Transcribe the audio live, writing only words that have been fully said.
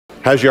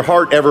Has your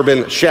heart ever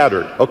been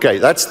shattered? Okay,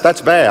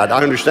 that's bad.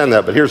 I understand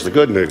that, but here's the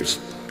good news.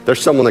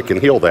 There's someone that can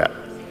heal that.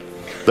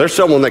 There's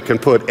someone that can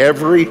put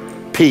every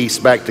piece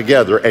back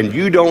together, and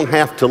you don't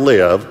have to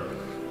live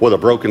with a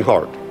broken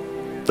heart.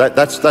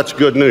 That's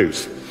good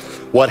news.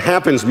 What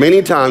happens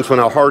many times when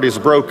our heart is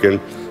broken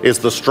is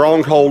the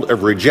stronghold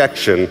of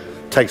rejection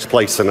takes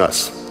place in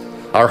us.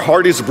 Our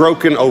heart is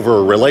broken over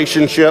a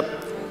relationship,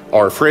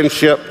 or a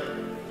friendship,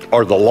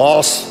 or the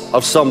loss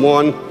of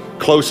someone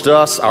close to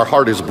us. Our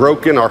heart is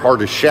broken, our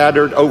heart is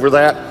shattered over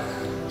that,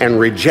 and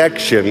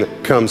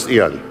rejection comes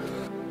in.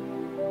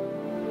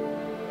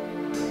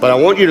 But I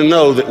want you to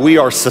know that we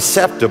are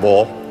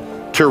susceptible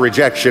to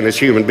rejection as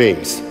human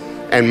beings.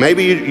 And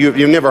maybe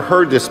you've never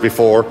heard this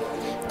before,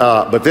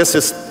 but this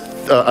is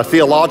a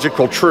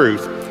theological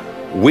truth.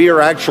 We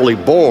are actually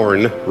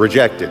born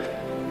rejected.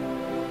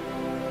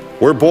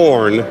 We're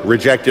born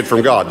rejected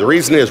from God. The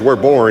reason is we're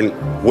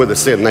born with a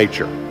sin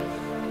nature.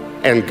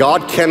 And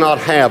God cannot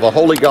have, a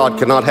holy God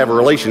cannot have a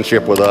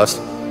relationship with us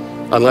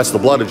unless the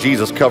blood of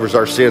Jesus covers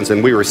our sins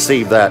and we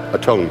receive that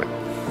atonement.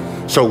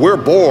 So we're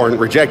born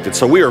rejected.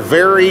 So we are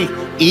very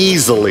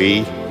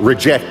easily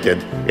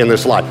rejected in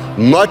this life.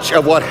 Much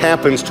of what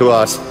happens to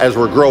us as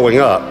we're growing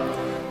up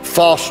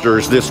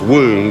fosters this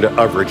wound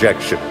of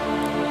rejection.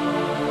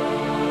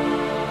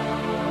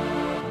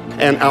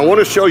 And I want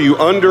to show you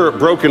under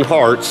broken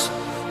hearts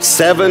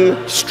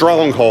 7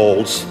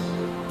 strongholds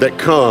that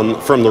come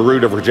from the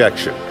root of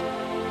rejection.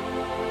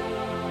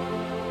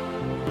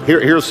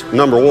 Here's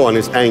number 1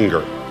 is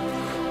anger.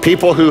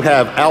 People who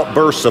have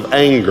outbursts of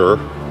anger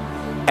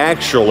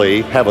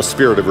actually have a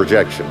spirit of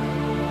rejection.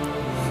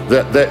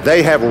 That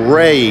they have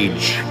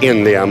rage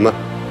in them,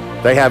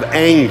 they have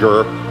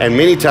anger, and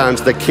many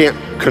times they can't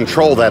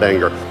control that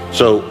anger.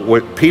 So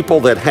with people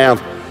that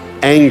have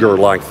anger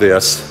like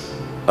this,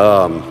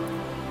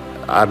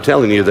 I'm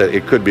telling you that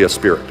it could be a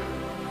spirit.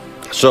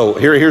 So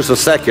here's the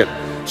second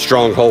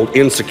stronghold,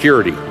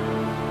 insecurity.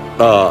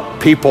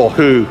 People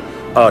who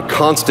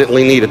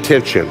constantly need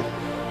attention.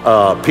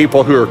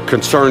 People who are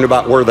concerned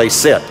about where they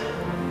sit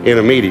in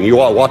a meeting. You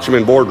watch them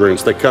in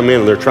boardrooms. They come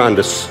in and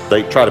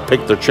they try to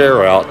pick their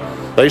chair out.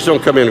 They just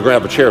don't come in and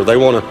grab a chair. They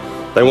want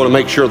to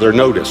make sure they're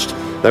noticed.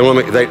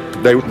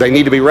 They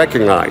need to be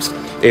recognized.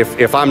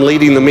 If I'm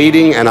leading the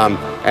meeting and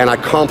I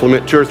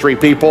compliment 2 or 3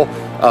 people,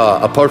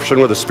 a person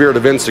with a spirit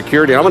of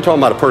insecurity, I'm not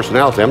talking about a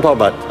personality, I'm talking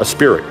about a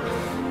spirit.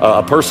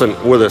 A person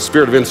with a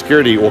spirit of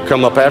insecurity will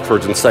come up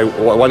afterwards and say,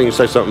 why don't you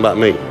say something about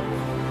me?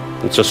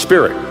 It's a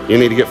spirit. You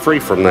need to get free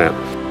from that.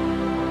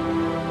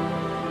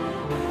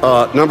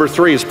 Number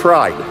 3 is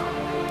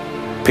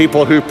pride.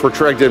 People who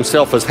portray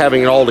themselves as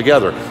having it all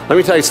together. Let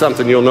me tell you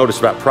something you'll notice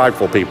about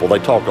prideful people. They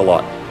talk a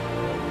lot.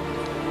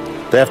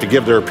 They have to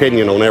give their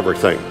opinion on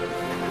everything.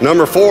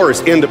 Number 4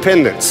 is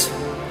independence.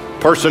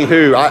 Person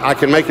who, I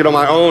can make it on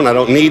my own, I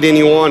don't need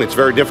anyone. It's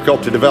very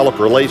difficult to develop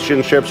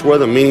relationships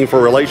with them,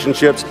 meaningful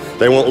relationships.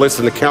 They won't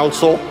listen to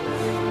counsel.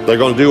 They're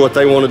going to do what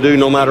they want to do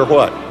no matter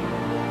what.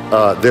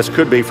 This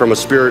could be from a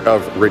spirit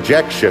of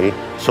rejection,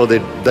 so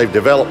they've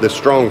developed this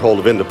stronghold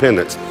of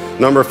independence.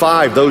 Number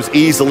 5, those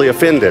easily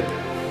offended.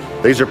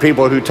 These are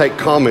people who take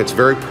comments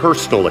very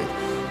personally.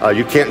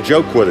 You can't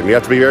joke with them. You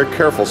have to be very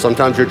careful.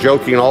 Sometimes you're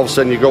joking and all of a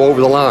sudden you go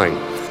over the line.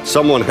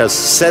 Someone has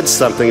said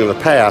something in the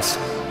past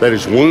that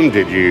has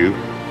wounded you,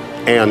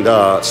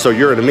 and so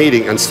you're in a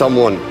meeting and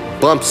someone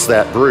bumps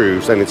that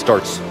bruise and it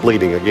starts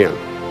bleeding again.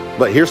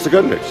 But here's the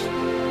good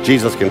news.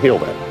 Jesus can heal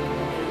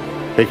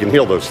that. He can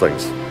heal those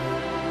things.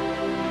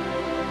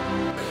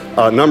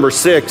 Number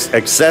 6,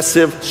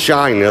 excessive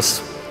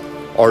shyness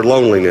or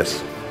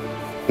loneliness.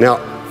 Now,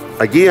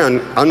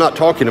 again, I'm not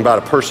talking about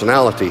a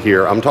personality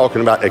here. I'm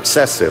talking about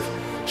excessive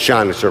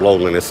shyness or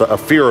loneliness, a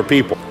fear of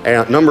people.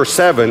 And number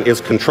 7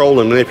 is control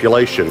and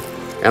manipulation.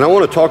 And I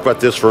want to talk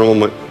about this for a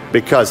moment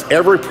because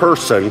every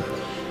person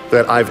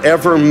that I've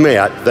ever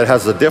met that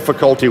has a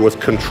difficulty with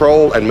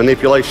control and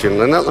manipulation,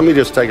 and let me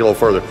just take it a little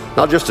further,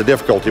 not just a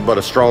difficulty, but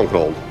a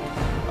stronghold,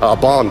 a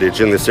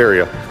bondage in this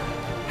area,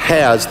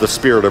 has the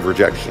spirit of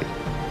rejection.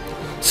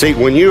 See,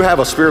 when you have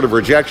a spirit of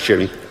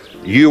rejection,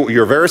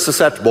 you're very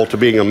susceptible to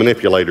being a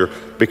manipulator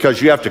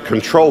because you have to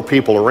control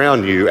people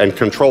around you and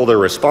control their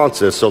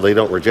responses so they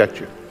don't reject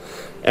you.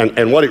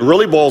 And what it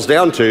really boils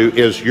down to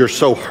is you're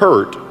so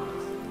hurt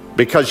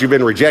because you've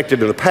been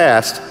rejected in the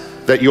past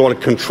that you want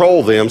to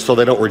control them so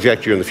they don't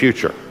reject you in the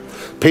future.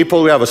 People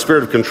who have a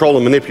spirit of control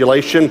and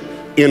manipulation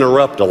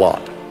interrupt a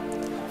lot.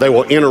 They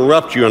will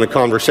interrupt you in a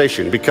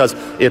conversation because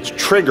it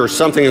triggers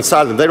something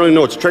inside them. They don't even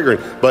know it's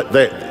triggering,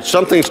 but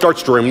something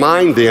starts to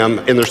remind them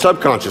in their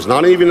subconscious,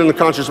 not even in the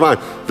conscious mind,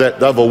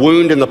 that of a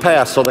wound in the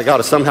past, so they got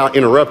to somehow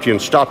interrupt you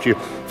and stop you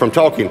from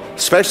talking,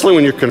 especially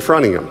when you're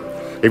confronting them.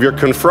 If you're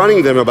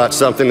confronting them about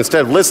something,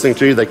 instead of listening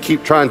to you, they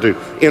keep trying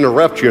to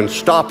interrupt you and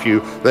stop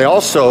you. They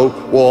also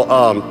will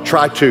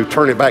try to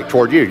turn it back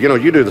toward you. You know,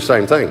 you do the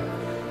same thing.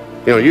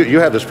 You know, you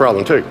have this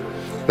problem too.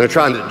 They're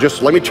trying to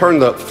just, let me turn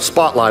the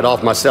spotlight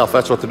off myself.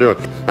 That's what they're doing.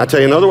 I tell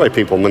you another way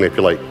people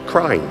manipulate,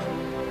 crying.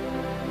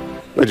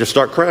 They just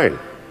start crying.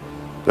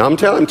 Now I'm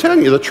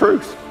telling you the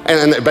truth.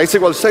 And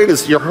basically what it's saying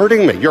is, you're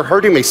hurting me, you're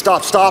hurting me,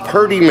 stop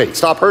hurting me,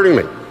 stop hurting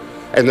me.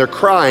 And they're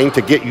crying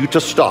to get you to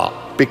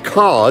stop,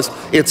 because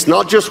it's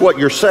not just what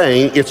you're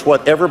saying, it's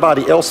what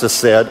everybody else has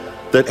said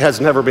that has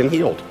never been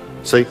healed.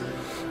 See?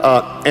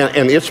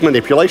 And it's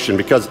manipulation,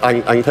 because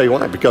I can tell you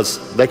why,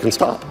 because they can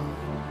stop.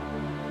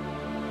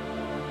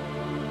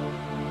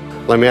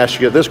 Let me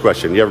ask you this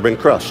question. You ever been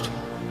crushed?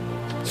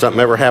 Something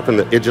ever happened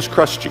that it just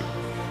crushed you?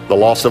 The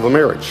loss of a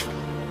marriage,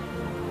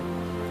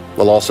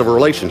 the loss of a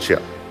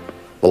relationship,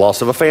 the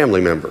loss of a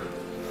family member.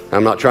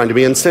 I'm not trying to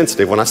be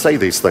insensitive when I say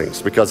these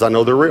things, because I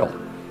know they're real.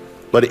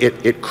 But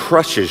it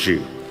crushes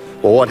you.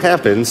 Well, what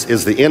happens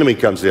is the enemy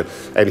comes in.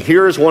 And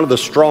here's one of the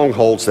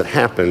strongholds that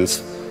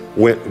happens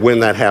when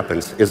that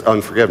happens, is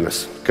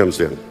unforgiveness comes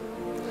in.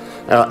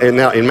 And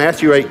now in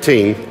Matthew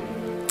 18,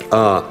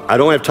 I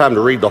don't have time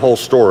to read the whole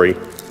story,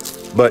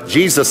 but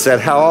Jesus said,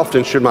 how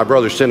often should my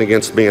brother sin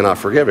against me and I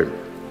forgive him?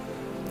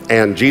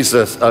 And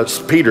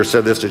Peter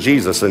said this to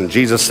Jesus, and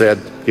Jesus said,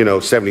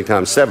 70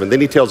 times 7.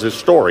 Then he tells his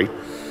story,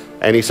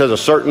 and he says a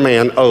certain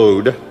man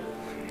owed,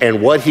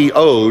 and what he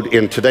owed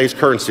in today's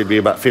currency would be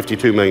about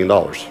 $52 million.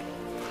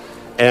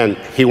 And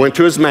he went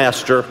to his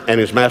master, and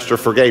his master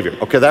forgave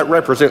him. Okay, that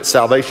represents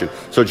salvation.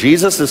 So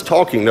Jesus is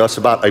talking to us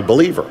about a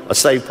believer, a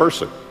saved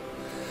person.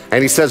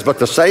 And he says, but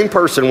the same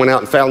person went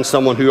out and found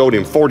someone who owed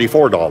him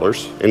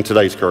 $44 in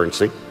today's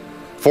currency,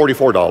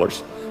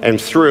 $44,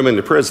 and threw him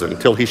into prison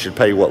until he should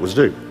pay what was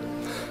due.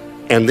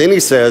 And then he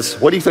says,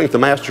 what do you think the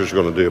master's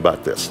going to do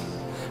about this?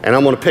 And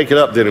I'm going to pick it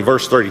up then in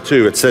verse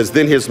 32. It says,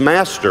 then his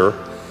master,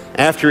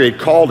 after he had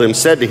called him,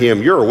 said to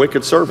him, you're a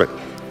wicked servant.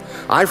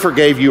 I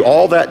forgave you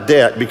all that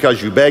debt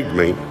because you begged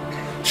me.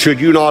 Should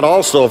you not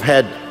also have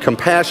had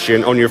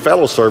compassion on your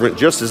fellow servant,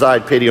 just as I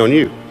had pity on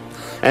you?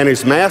 And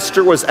his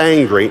master was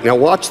angry. Now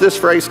watch this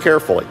phrase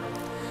carefully.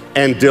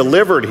 And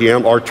delivered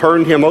him, or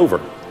turned him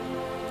over.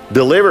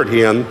 Delivered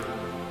him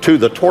to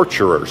the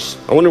torturers.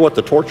 I wonder what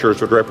the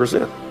torturers would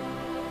represent.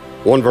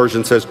 One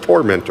version says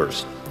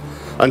tormentors.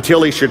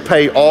 Until he should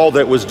pay all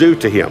that was due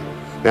to him.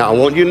 Now I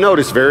want you to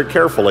notice very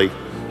carefully,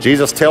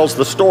 Jesus tells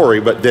the story,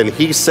 but then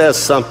he says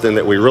something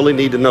that we really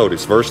need to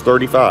notice. Verse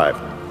 35.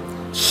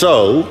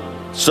 So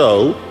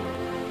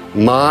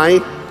my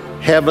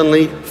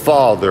heavenly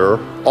Father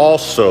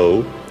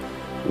also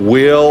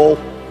will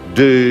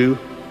do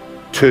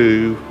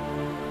to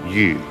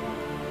you,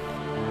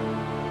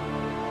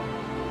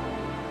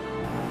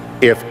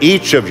 if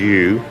each of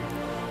you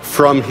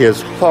from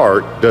his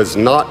heart does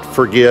not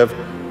forgive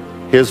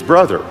his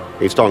brother.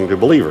 He's talking to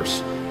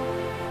believers,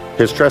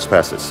 his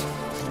trespasses.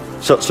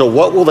 So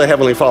what will the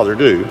Heavenly Father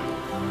do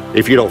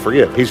if you don't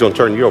forgive? He's going to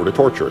turn you over to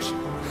torturers.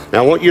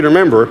 Now I want you to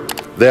remember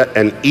that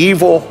an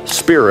evil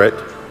spirit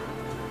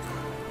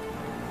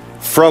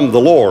from the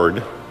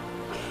Lord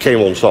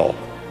came on Saul.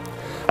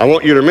 I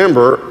want you to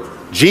remember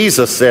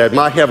Jesus said,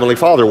 my Heavenly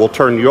Father will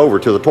turn you over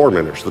to the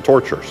tormentors, the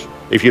torturers,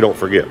 if you don't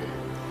forgive.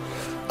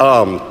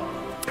 1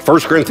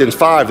 Corinthians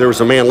 5, there was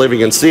a man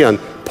living in sin.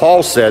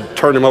 Paul said,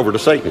 turn him over to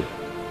Satan.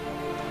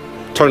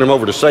 Turn him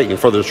over to Satan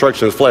for the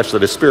destruction of his flesh,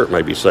 that his spirit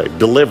may be saved.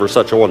 Deliver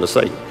such a one to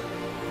Satan.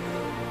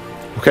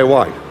 Okay,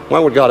 why? Why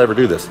would God ever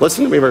do this?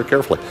 Listen to me very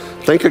carefully.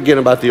 Think again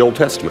about the Old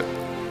Testament.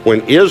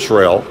 When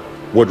Israel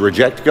would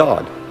reject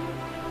God,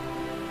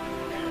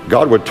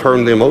 God would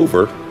turn them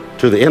over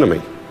to the enemy.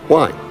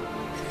 Why?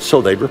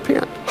 So they'd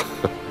repent.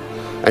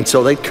 And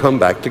so they'd come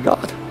back to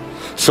God.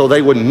 So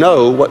they would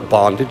know what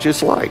bondage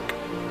is like.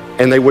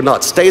 And they would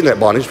not stay in that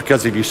bondage,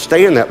 because if you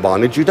stay in that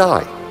bondage, you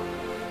die.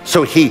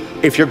 So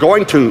if you're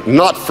going to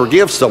not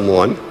forgive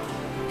someone,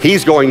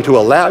 he's going to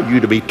allow you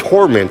to be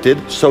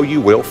tormented so you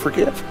will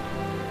forgive.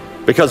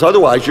 Because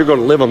otherwise you're going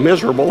to live a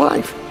miserable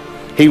life.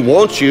 He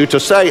wants you to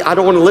say, I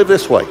don't want to live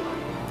this way.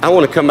 I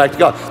want to come back to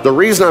God. The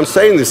reason I'm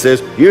saying this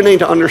is you need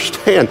to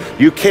understand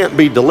you can't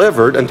be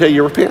delivered until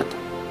you repent.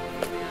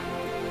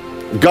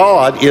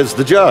 God is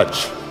the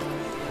judge.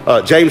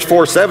 James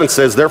 4:7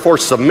 says, therefore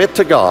submit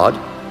to God,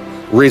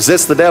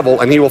 resist the devil,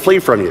 and he will flee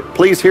from you.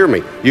 Please hear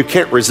me. You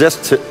can't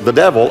resist the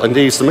devil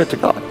until you submit to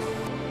God.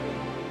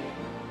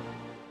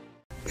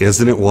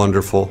 Isn't it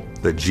wonderful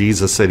that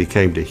Jesus said he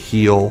came to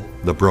heal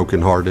the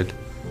brokenhearted?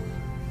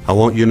 I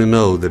want you to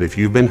know that if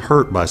you've been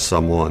hurt by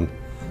someone,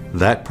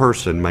 that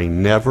person may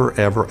never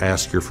ever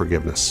ask your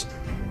forgiveness.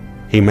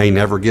 He may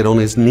never get on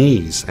his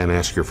knees and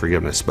ask your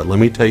forgiveness. But let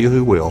me tell you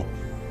who will.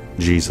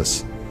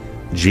 Jesus.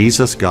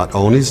 Jesus got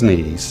on his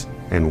knees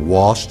and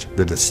washed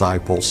the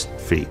disciples'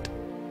 feet.